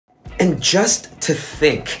And just to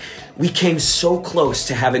think, we came so close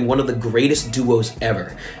to having one of the greatest duos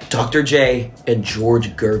ever, Dr. J and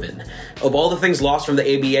George Gervin. Of all the things lost from the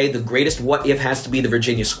ABA, the greatest what-if has to be the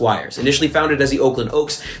Virginia Squires. Initially founded as the Oakland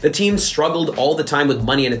Oaks, the team struggled all the time with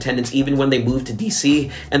money and attendance even when they moved to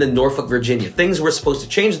DC and then Norfolk, Virginia. Things were supposed to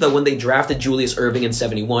change, though, when they drafted Julius Erving in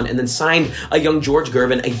 '71 and then signed a young George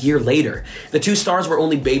Gervin a year later. The two stars were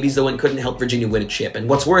only babies, though, and couldn't help Virginia win a chip. And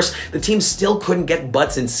what's worse, the team still couldn't get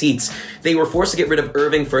butts in seats. They were forced to get rid of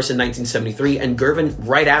Erving first in 1973 and Gervin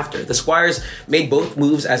right after. The Squires made both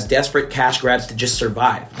moves as desperate cash grabs to just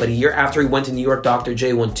survive. But a year after he went to New York, Dr.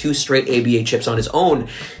 J won 2 straight ABA chips on his own.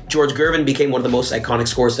 George Gervin became one of the most iconic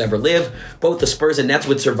scorers to ever live. Both the Spurs and Nets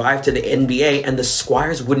would survive to the NBA, and the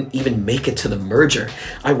Squires wouldn't even make it to the merger.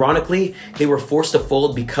 Ironically, they were forced to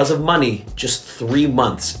fold because of money just 3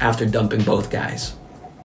 months after dumping both guys.